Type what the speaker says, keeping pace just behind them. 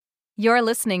You're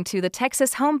listening to the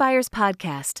Texas Homebuyers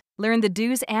Podcast. Learn the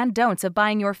do's and don'ts of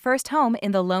buying your first home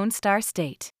in the Lone Star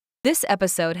State. This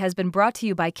episode has been brought to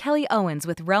you by Kelly Owens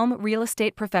with Realm Real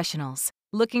Estate Professionals.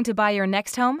 Looking to buy your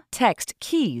next home? Text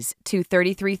KEYS to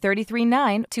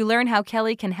 33339 to learn how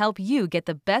Kelly can help you get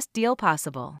the best deal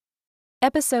possible.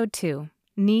 Episode 2.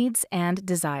 Needs and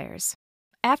Desires.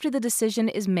 After the decision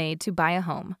is made to buy a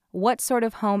home, what sort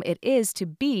of home it is to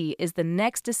be is the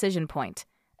next decision point.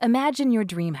 Imagine your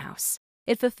dream house.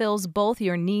 It fulfills both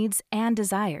your needs and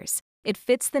desires. It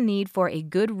fits the need for a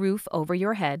good roof over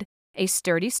your head, a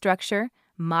sturdy structure,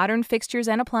 modern fixtures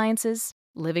and appliances,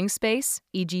 living space,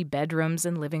 e.g. bedrooms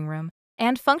and living room,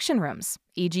 and function rooms,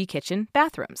 e.g. kitchen,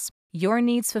 bathrooms. Your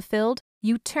needs fulfilled,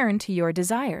 you turn to your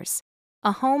desires.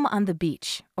 A home on the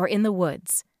beach or in the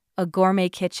woods, a gourmet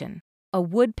kitchen, a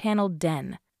wood-paneled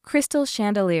den, crystal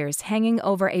chandeliers hanging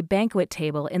over a banquet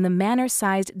table in the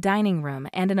manor-sized dining room,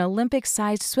 and an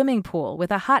Olympic-sized swimming pool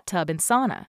with a hot tub and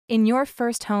sauna. In your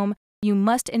first home, you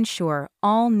must ensure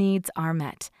all needs are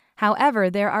met.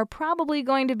 However, there are probably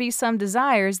going to be some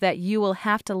desires that you will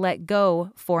have to let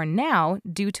go for now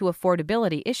due to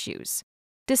affordability issues.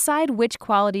 Decide which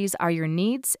qualities are your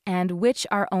needs and which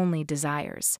are only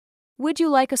desires. Would you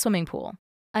like a swimming pool?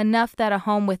 Enough that a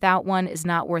home without one is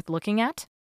not worth looking at?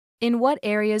 In what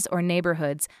areas or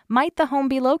neighborhoods might the home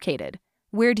be located?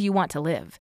 Where do you want to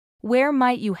live? Where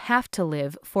might you have to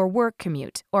live for work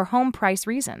commute or home price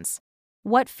reasons?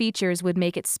 What features would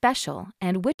make it special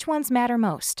and which ones matter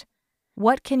most?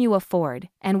 What can you afford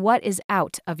and what is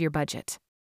out of your budget?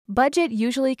 Budget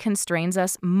usually constrains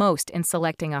us most in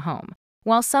selecting a home.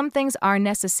 While some things are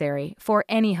necessary for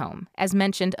any home, as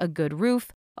mentioned, a good roof,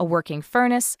 a working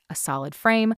furnace, a solid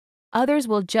frame, others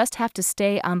will just have to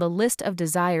stay on the list of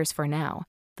desires for now.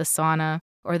 The sauna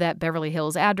or that Beverly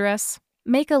Hills address?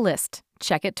 Make a list.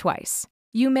 Check it twice.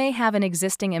 You may have an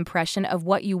existing impression of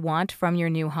what you want from your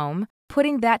new home.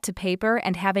 Putting that to paper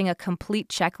and having a complete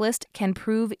checklist can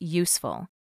prove useful.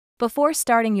 Before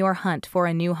starting your hunt for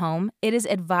a new home, it is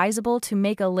advisable to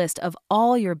make a list of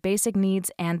all your basic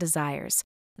needs and desires.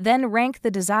 Then rank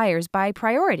the desires by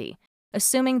priority,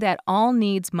 assuming that all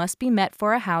needs must be met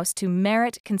for a house to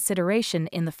merit consideration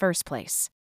in the first place.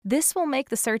 This will make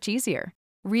the search easier.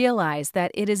 Realize that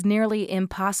it is nearly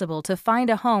impossible to find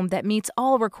a home that meets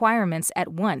all requirements at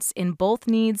once in both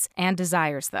needs and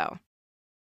desires, though.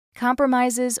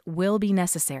 Compromises will be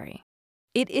necessary.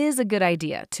 It is a good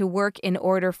idea to work in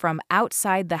order from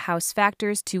outside the house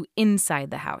factors to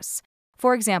inside the house.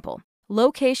 For example,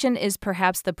 location is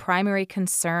perhaps the primary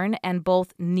concern, and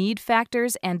both need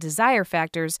factors and desire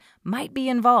factors might be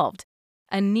involved.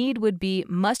 A need would be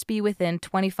must be within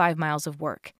 25 miles of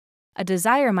work. A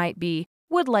desire might be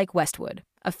would like Westwood,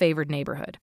 a favored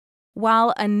neighborhood.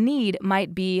 While a need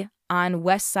might be on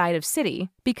west side of city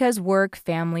because work,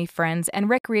 family, friends, and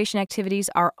recreation activities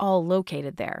are all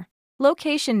located there.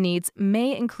 Location needs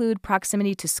may include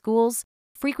proximity to schools,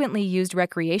 frequently used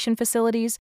recreation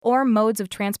facilities, or modes of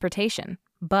transportation,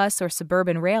 bus or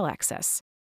suburban rail access.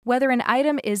 Whether an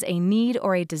item is a need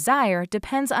or a desire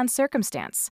depends on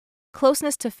circumstance.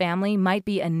 Closeness to family might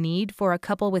be a need for a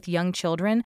couple with young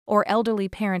children or elderly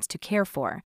parents to care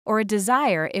for, or a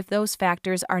desire if those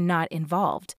factors are not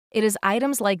involved. It is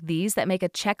items like these that make a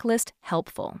checklist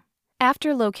helpful.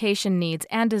 After location needs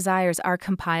and desires are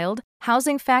compiled,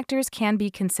 housing factors can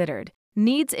be considered.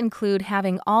 Needs include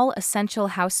having all essential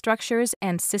house structures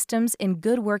and systems in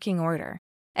good working order.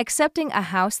 Accepting a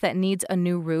house that needs a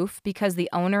new roof because the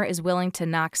owner is willing to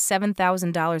knock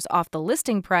 $7,000 off the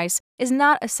listing price is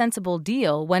not a sensible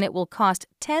deal when it will cost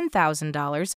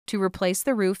 $10,000 to replace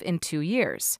the roof in 2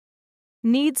 years.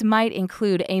 Needs might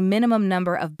include a minimum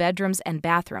number of bedrooms and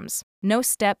bathrooms, no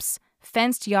steps,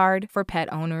 fenced yard for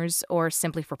pet owners or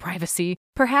simply for privacy,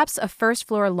 perhaps a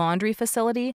first-floor laundry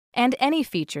facility, and any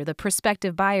feature the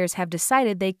prospective buyers have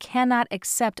decided they cannot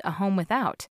accept a home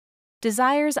without.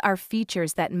 Desires are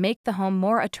features that make the home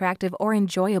more attractive or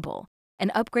enjoyable.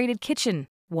 An upgraded kitchen,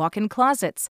 walk-in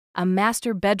closets, a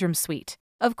master bedroom suite.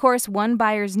 Of course, one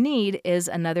buyer's need is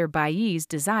another buyee's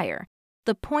desire.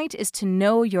 The point is to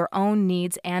know your own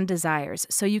needs and desires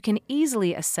so you can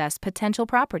easily assess potential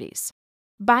properties.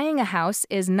 Buying a house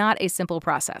is not a simple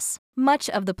process. Much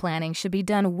of the planning should be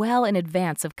done well in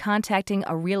advance of contacting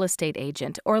a real estate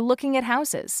agent or looking at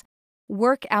houses.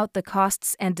 Work out the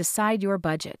costs and decide your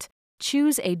budget.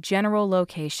 Choose a general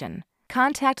location.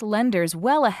 Contact lenders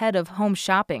well ahead of home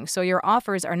shopping so your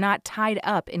offers are not tied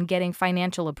up in getting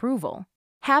financial approval.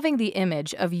 Having the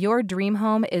image of your dream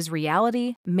home is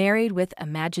reality married with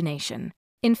imagination.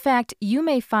 In fact, you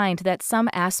may find that some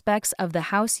aspects of the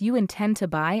house you intend to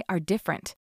buy are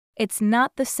different. It's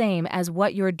not the same as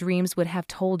what your dreams would have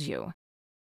told you.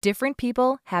 Different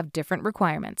people have different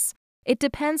requirements. It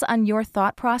depends on your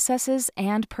thought processes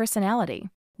and personality.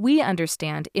 We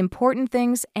understand important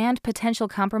things and potential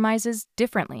compromises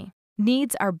differently.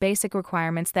 Needs are basic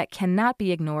requirements that cannot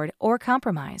be ignored or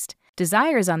compromised.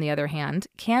 Desires, on the other hand,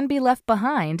 can be left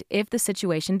behind if the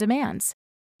situation demands.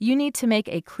 You need to make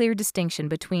a clear distinction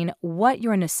between what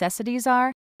your necessities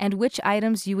are and which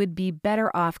items you would be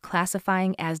better off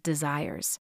classifying as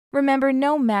desires. Remember,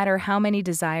 no matter how many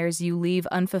desires you leave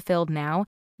unfulfilled now,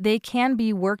 they can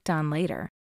be worked on later.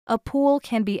 A pool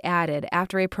can be added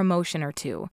after a promotion or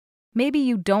two. Maybe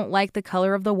you don't like the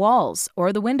color of the walls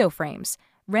or the window frames.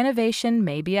 Renovation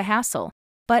may be a hassle,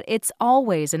 but it's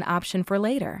always an option for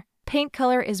later. Paint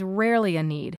color is rarely a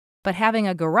need, but having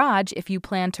a garage if you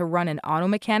plan to run an auto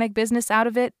mechanic business out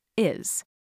of it is.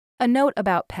 A note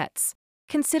about pets.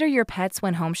 Consider your pets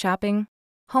when home shopping.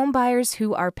 Home buyers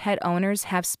who are pet owners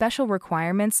have special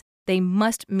requirements they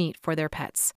must meet for their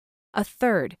pets. A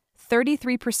third,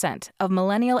 33% of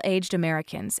millennial-aged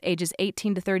Americans ages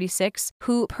 18 to 36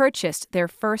 who purchased their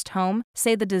first home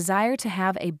say the desire to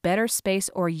have a better space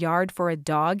or yard for a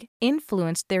dog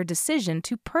influenced their decision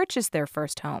to purchase their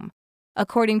first home.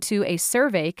 According to a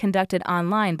survey conducted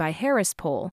online by Harris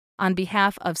Poll on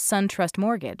behalf of SunTrust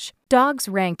Mortgage, dogs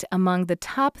ranked among the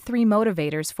top 3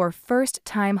 motivators for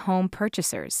first-time home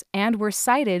purchasers and were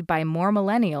cited by more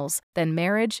millennials than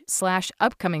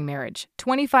marriage/upcoming marriage,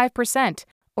 25%,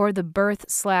 or the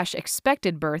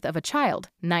birth/expected birth of a child,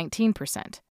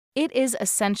 19%. It is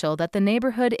essential that the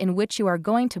neighborhood in which you are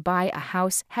going to buy a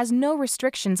house has no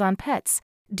restrictions on pets.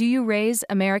 Do you raise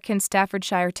American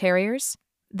Staffordshire Terriers?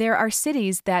 There are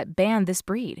cities that ban this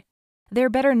breed. They're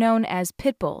better known as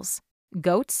pit bulls.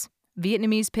 Goats?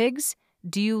 Vietnamese pigs?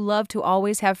 Do you love to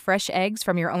always have fresh eggs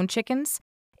from your own chickens?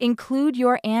 Include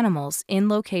your animals in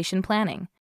location planning.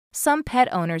 Some pet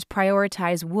owners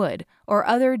prioritize wood or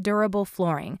other durable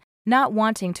flooring, not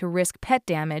wanting to risk pet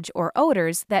damage or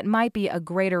odors that might be a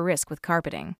greater risk with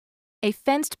carpeting. A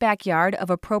fenced backyard of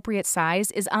appropriate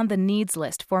size is on the needs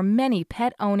list for many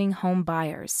pet-owning home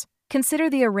buyers. Consider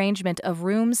the arrangement of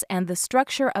rooms and the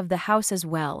structure of the house as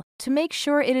well to make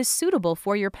sure it is suitable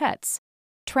for your pets.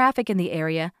 Traffic in the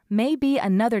area may be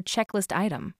another checklist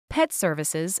item. Pet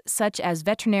services such as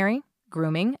veterinary,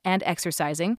 grooming, and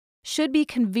exercising should be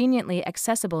conveniently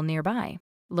accessible nearby.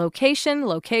 Location,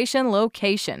 location,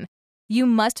 location. You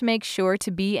must make sure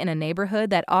to be in a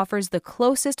neighborhood that offers the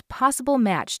closest possible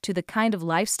match to the kind of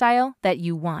lifestyle that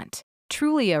you want.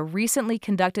 Trulia recently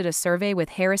conducted a survey with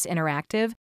Harris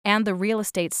Interactive, and the real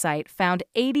estate site found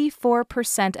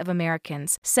 84% of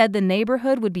Americans said the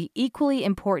neighborhood would be equally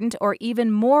important or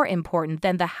even more important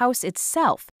than the house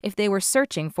itself if they were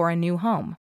searching for a new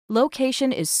home.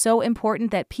 Location is so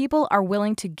important that people are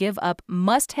willing to give up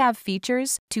must-have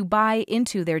features to buy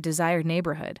into their desired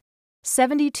neighborhood.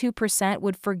 72%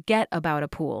 would forget about a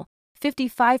pool,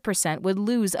 55% would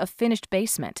lose a finished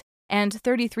basement, and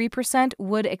 33%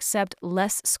 would accept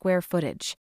less square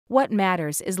footage. What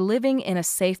matters is living in a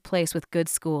safe place with good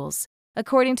schools.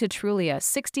 According to Trulia,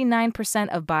 69%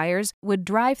 of buyers would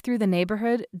drive through the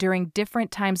neighborhood during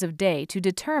different times of day to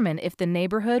determine if the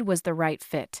neighborhood was the right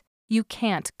fit. You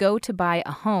can't go to buy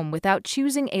a home without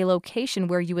choosing a location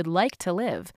where you would like to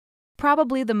live.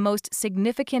 Probably the most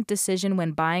significant decision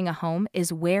when buying a home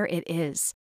is where it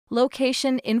is.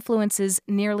 Location influences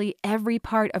nearly every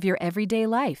part of your everyday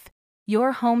life.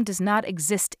 Your home does not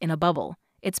exist in a bubble.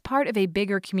 It's part of a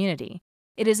bigger community.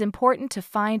 It is important to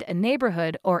find a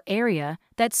neighborhood or area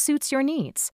that suits your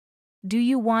needs. Do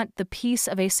you want the peace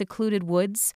of a secluded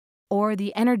woods or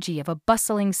the energy of a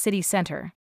bustling city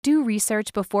center? Do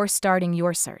research before starting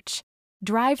your search.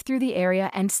 Drive through the area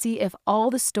and see if all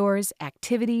the stores,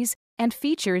 activities, and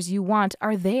features you want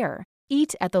are there.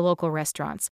 Eat at the local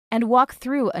restaurants and walk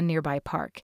through a nearby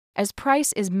park. As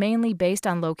price is mainly based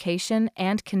on location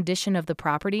and condition of the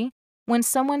property, when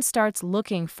someone starts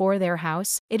looking for their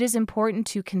house, it is important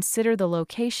to consider the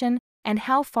location and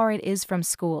how far it is from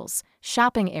schools,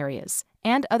 shopping areas,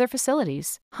 and other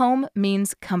facilities. Home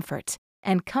means comfort,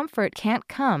 and comfort can't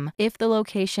come if the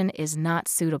location is not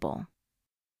suitable.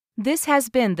 This has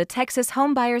been the Texas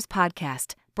Homebuyers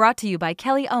Podcast, brought to you by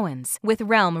Kelly Owens with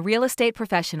Realm Real Estate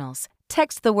Professionals.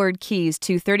 Text the word KEYS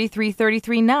to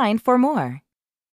 33339 for more.